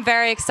something that I'm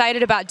very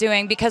excited about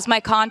doing because my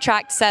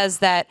contract says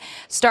that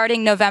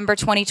starting November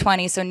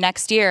 2020, so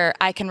next year,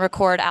 I can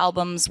record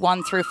albums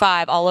 1 through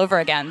 5 all over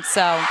again.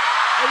 So,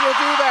 And you'll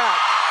do that.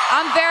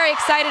 I'm very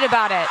excited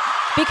about it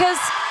because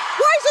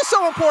Why is this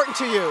so important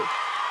to you?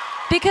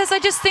 Because I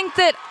think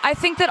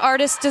that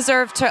artists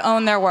deserve to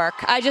own their work.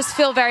 I just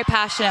feel very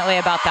passionately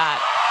about that.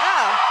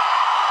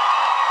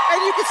 Yeah.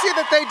 And you can see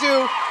that they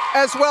do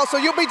as well. So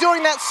you'll be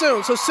doing that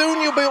soon. So soon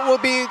we'll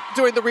be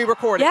doing the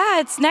re-recording. Yeah,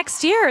 it's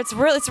next year. It's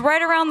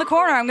right around the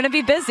corner. I'm going to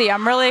be busy.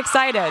 I'm really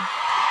excited.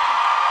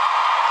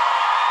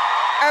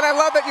 And I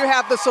love that you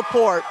have the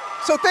support.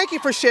 So thank you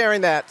for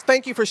sharing that.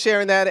 Thank you for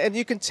sharing that. And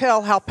you can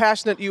tell how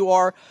passionate you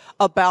are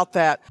about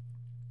that.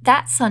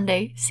 That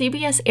Sunday,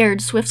 CBS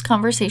aired Swift's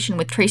conversation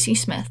with Tracy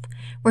Smith,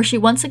 where she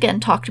once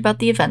again talked about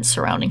the events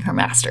surrounding her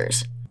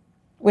masters.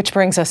 Which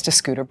brings us to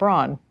Scooter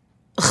Braun.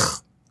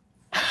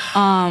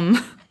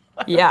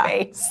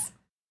 Yeah.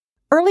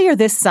 Earlier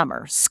this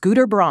summer,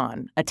 Scooter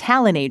Braun, a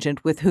talent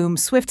agent with whom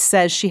Swift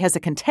says she has a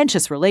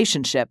contentious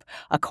relationship,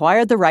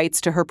 acquired the rights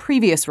to her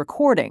previous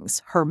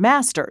recordings, her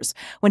masters,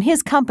 when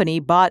his company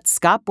bought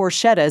Scott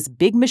Borchetta's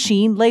Big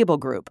Machine label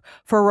group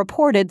for a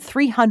reported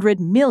 $300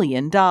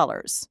 million.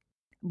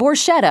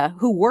 Borchetta,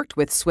 who worked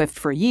with Swift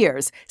for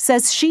years,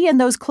 says she and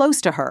those close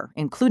to her,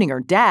 including her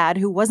dad,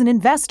 who was an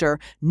investor,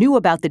 knew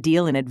about the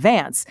deal in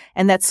advance,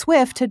 and that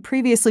Swift had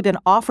previously been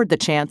offered the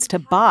chance to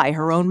buy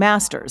her own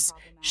masters.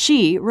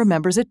 She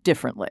remembers it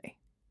differently.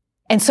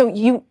 And so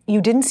you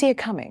didn't see it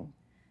coming?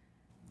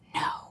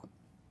 No.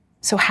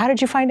 So how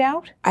did you find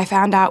out? I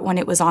found out when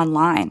it was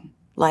online,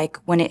 like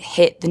when it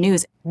hit the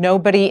news.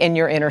 Nobody in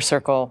your inner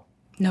circle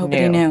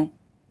Nobody knew.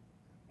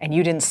 And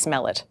you didn't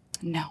smell it?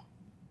 No.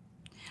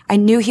 I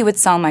knew he would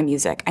sell my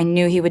music. I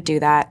knew he would do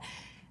that.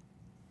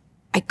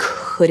 I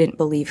couldn't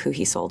believe who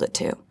he sold it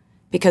to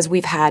because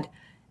we've had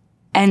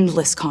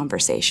endless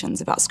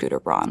conversations about Scooter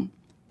Braun,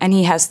 and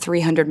he has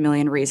 300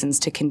 million reasons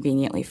to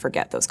conveniently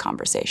forget those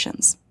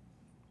conversations.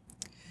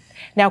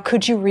 Now,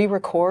 could you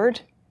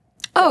re-record?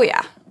 Oh,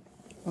 yeah.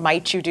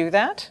 Might you do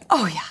that?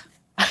 Oh,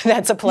 yeah.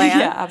 That's a plan?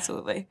 Yeah,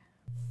 absolutely.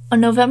 On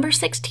November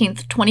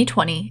 16th,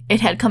 2020,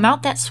 it had come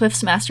out that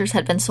Swift's masters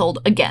had been sold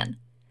again.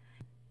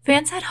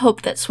 Fans had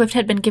hoped that Swift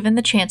had been given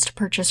the chance to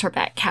purchase her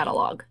back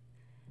catalog.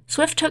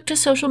 Swift took to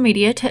social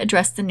media to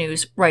address the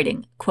news,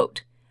 writing,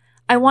 quote,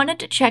 "I wanted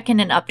to check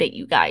in and update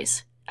you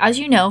guys. As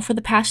you know, for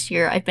the past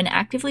year, I've been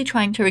actively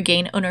trying to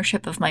regain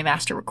ownership of my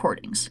master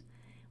recordings.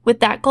 With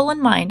that goal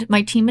in mind,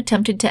 my team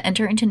attempted to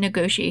enter into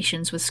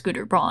negotiations with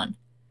Scooter Braun.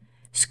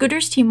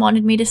 Scooter's team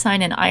wanted me to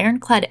sign an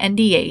ironclad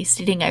NDA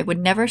stating I would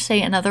never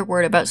say another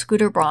word about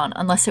Scooter Braun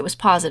unless it was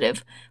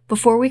positive,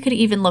 before we could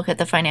even look at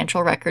the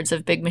financial records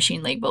of Big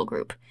Machine Label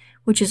Group,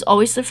 which is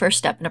always the first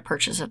step in a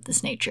purchase of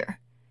this nature.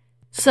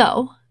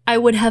 So, I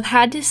would have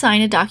had to sign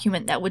a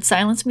document that would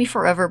silence me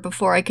forever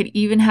before I could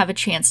even have a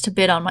chance to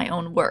bid on my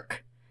own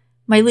work.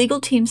 My legal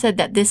team said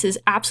that this is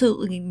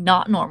absolutely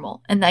not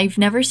normal, and I've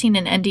never seen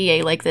an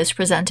NDA like this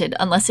presented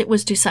unless it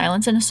was to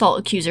silence an assault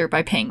accuser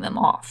by paying them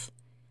off.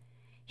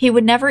 He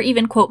would never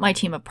even quote my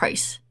team a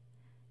price.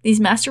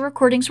 These master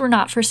recordings were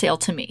not for sale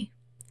to me.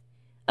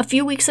 A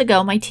few weeks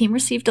ago, my team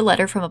received a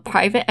letter from a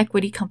private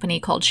equity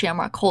company called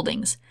Shamrock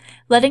Holdings,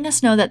 letting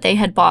us know that they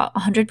had bought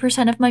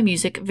 100% of my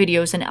music,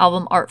 videos, and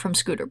album art from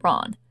Scooter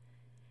Braun.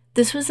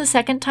 This was the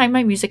second time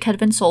my music had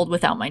been sold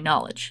without my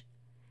knowledge.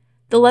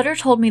 The letter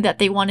told me that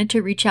they wanted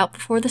to reach out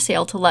before the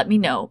sale to let me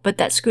know, but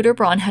that Scooter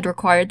Braun had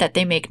required that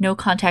they make no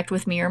contact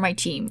with me or my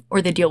team,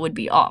 or the deal would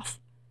be off.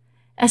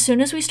 As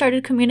soon as we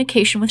started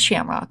communication with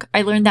Shamrock,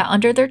 I learned that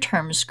under their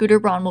terms, Scooter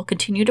Braun will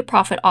continue to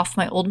profit off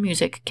my old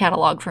music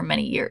catalog for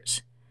many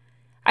years.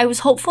 I was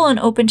hopeful and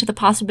open to the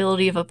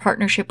possibility of a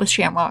partnership with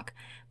Shamrock,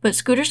 but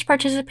Scooter's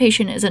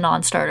participation is a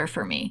non-starter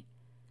for me.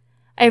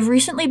 I have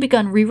recently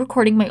begun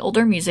re-recording my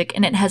older music,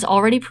 and it has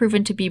already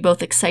proven to be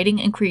both exciting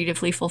and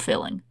creatively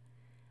fulfilling.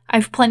 I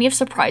have plenty of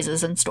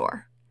surprises in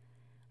store.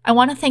 I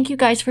want to thank you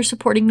guys for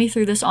supporting me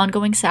through this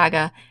ongoing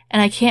saga,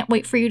 and I can't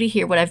wait for you to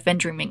hear what I've been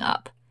dreaming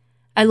up.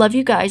 I love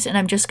you guys, and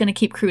I'm just going to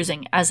keep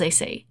cruising, as they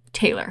say.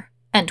 Taylor."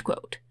 End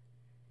quote.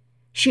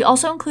 She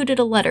also included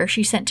a letter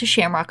she sent to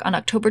Shamrock on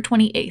October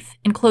 28th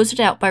and closed it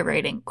out by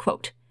writing,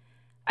 quote,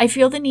 "I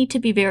feel the need to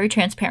be very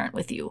transparent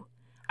with you.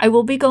 I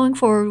will be going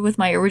forward with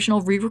my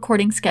original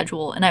re-recording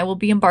schedule, and I will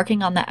be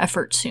embarking on that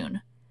effort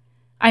soon.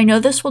 I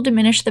know this will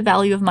diminish the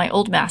value of my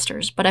old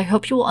masters, but I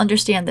hope you will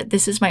understand that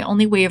this is my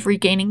only way of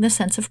regaining the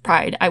sense of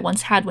pride I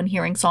once had when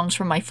hearing songs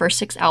from my first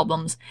 6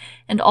 albums,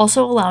 and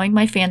also allowing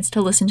my fans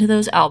to listen to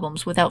those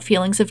albums without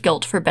feelings of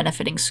guilt for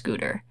benefiting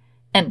Scooter."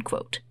 End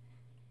quote.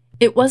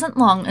 It wasn't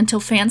long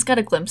until fans got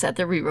a glimpse at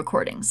the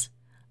re-recordings.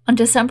 On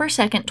December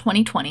 2nd,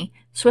 2020,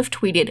 Swift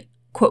tweeted,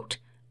 quote,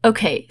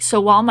 "Okay,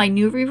 so while my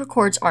new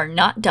re-records are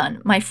not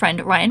done, my friend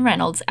Ryan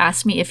Reynolds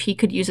asked me if he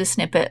could use a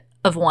snippet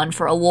of one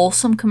for a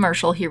Lolsome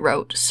commercial he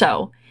wrote,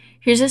 so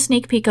here's a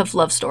sneak peek of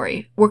Love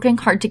Story, working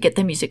hard to get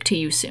the music to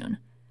you soon."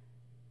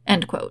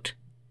 End quote.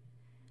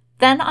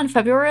 Then, on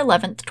February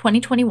 11th,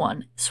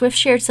 2021, Swift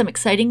shared some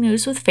exciting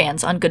news with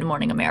fans on Good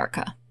Morning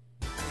America.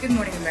 Good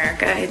morning,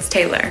 America. It's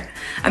Taylor.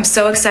 I'm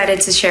so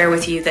excited to share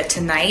with you that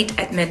tonight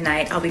at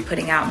midnight, I'll be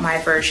putting out my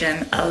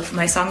version of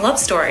my song Love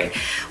Story,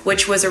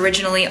 which was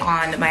originally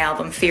on my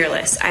album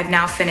Fearless. I've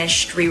now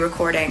finished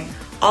re-recording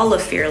all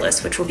of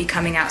Fearless, which will be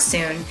coming out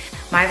soon.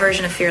 My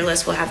version of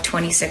Fearless will have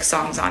 26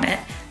 songs on it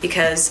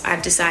because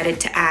I've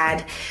decided to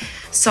add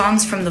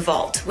songs from the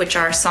vault, which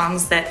are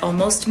songs that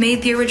almost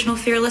made the original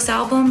Fearless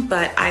album,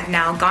 but I've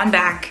now gone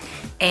back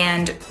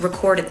and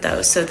recorded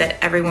those so that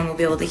everyone will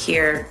be able to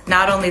hear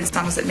not only the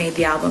songs that made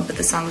the album, but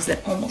the songs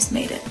that almost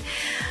made it.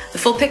 The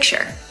full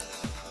picture.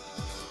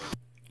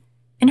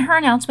 In her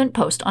announcement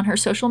post on her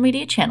social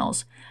media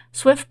channels,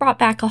 Swift brought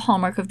back a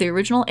hallmark of the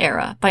original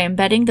era by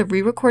embedding the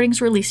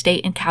re-recording's release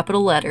date in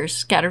capital letters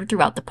scattered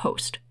throughout the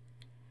post.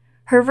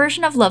 Her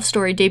version of Love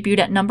Story debuted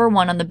at number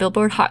 1 on the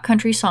Billboard Hot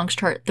Country Songs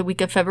chart the week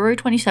of February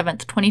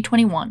 27th,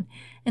 2021,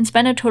 and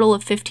spent a total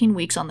of 15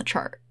 weeks on the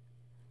chart.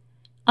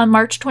 On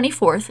March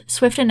 24th,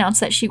 Swift announced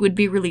that she would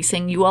be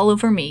releasing You All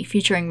Over Me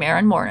featuring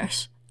Maren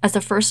Morris as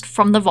the first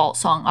From the Vault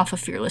song off of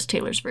Fearless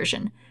Taylor's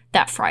version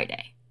that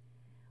Friday.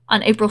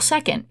 On April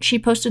 2nd, she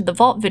posted the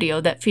Vault video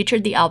that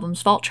featured the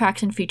album's vault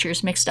tracks and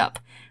features mixed up,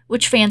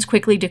 which fans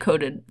quickly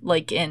decoded,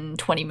 like in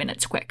 20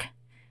 minutes quick.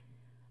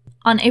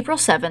 On April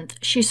 7th,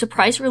 she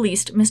surprise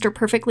released Mr.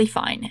 Perfectly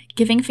Fine,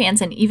 giving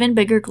fans an even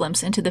bigger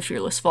glimpse into the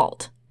Fearless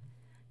vault.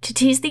 To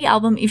tease the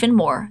album even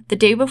more, the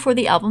day before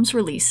the album's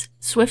release,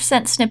 Swift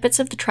sent snippets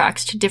of the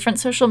tracks to different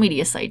social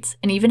media sites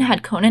and even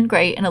had Conan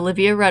Gray and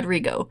Olivia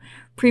Rodrigo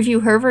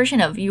preview her version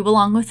of You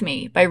Belong With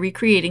Me by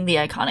recreating the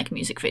iconic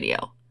music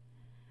video.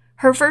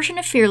 Her version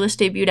of Fearless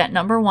debuted at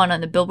number 1 on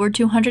the Billboard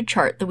 200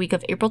 chart the week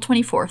of April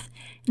 24th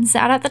and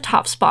sat at the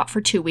top spot for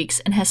 2 weeks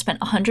and has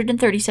spent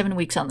 137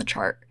 weeks on the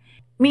chart,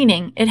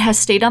 meaning it has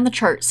stayed on the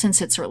chart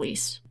since its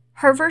release.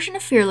 Her version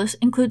of Fearless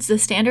includes the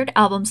standard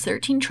album's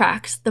 13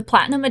 tracks, the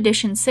Platinum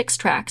Edition's 6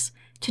 tracks,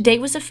 Today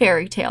Was a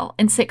Fairy Tale,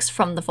 and 6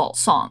 From the Vault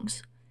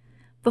songs.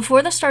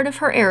 Before the start of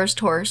her Eras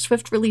tour,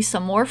 Swift released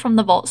some more From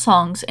the Vault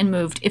songs and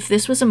moved If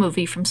This Was a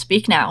Movie from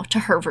Speak Now to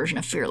her version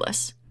of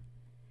Fearless.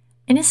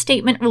 In a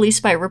statement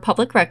released by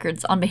Republic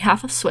Records on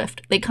behalf of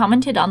Swift, they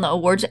commented on the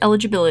awards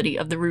eligibility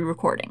of the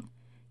re-recording.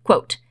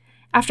 Quote,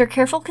 "After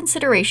careful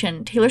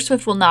consideration, Taylor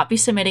Swift will not be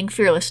submitting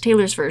Fearless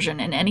Taylor's version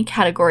in any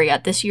category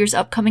at this year's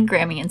upcoming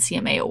Grammy and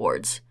CMA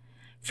Awards.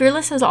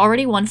 Fearless has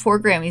already won 4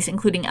 Grammys,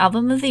 including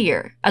Album of the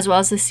Year, as well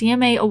as the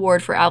CMA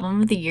Award for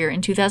Album of the Year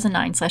in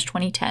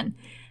 2009/2010,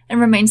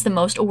 and remains the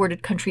most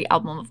awarded country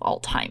album of all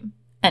time."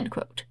 End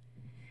quote.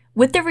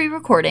 With the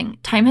re-recording,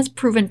 time has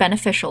proven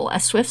beneficial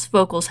as Swift's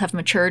vocals have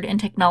matured and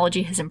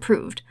technology has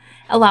improved,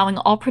 allowing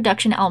all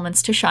production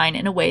elements to shine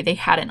in a way they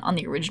hadn't on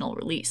the original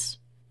release.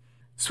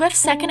 Swift's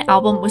second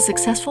album was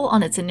successful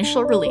on its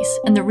initial release,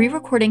 and the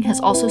re-recording has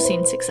also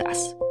seen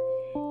success.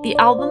 The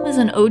album is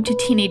an ode to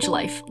teenage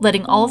life,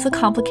 letting all of the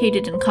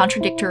complicated and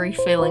contradictory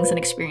feelings and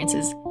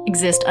experiences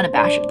exist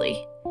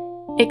unabashedly.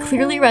 It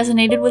clearly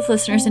resonated with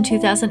listeners in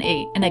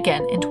 2008 and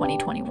again in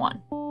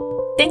 2021.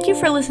 Thank you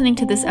for listening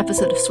to this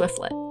episode of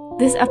Swiftlet.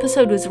 This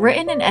episode was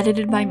written and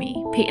edited by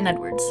me, Peyton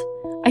Edwards.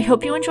 I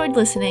hope you enjoyed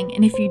listening,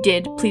 and if you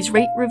did, please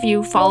rate,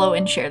 review, follow,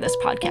 and share this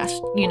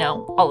podcast. You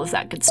know, all of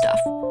that good stuff.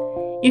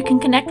 You can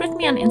connect with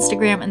me on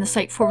Instagram and the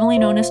site formerly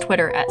known as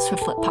Twitter at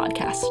Swiftlet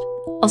Podcast.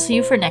 I'll see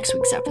you for next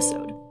week's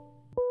episode.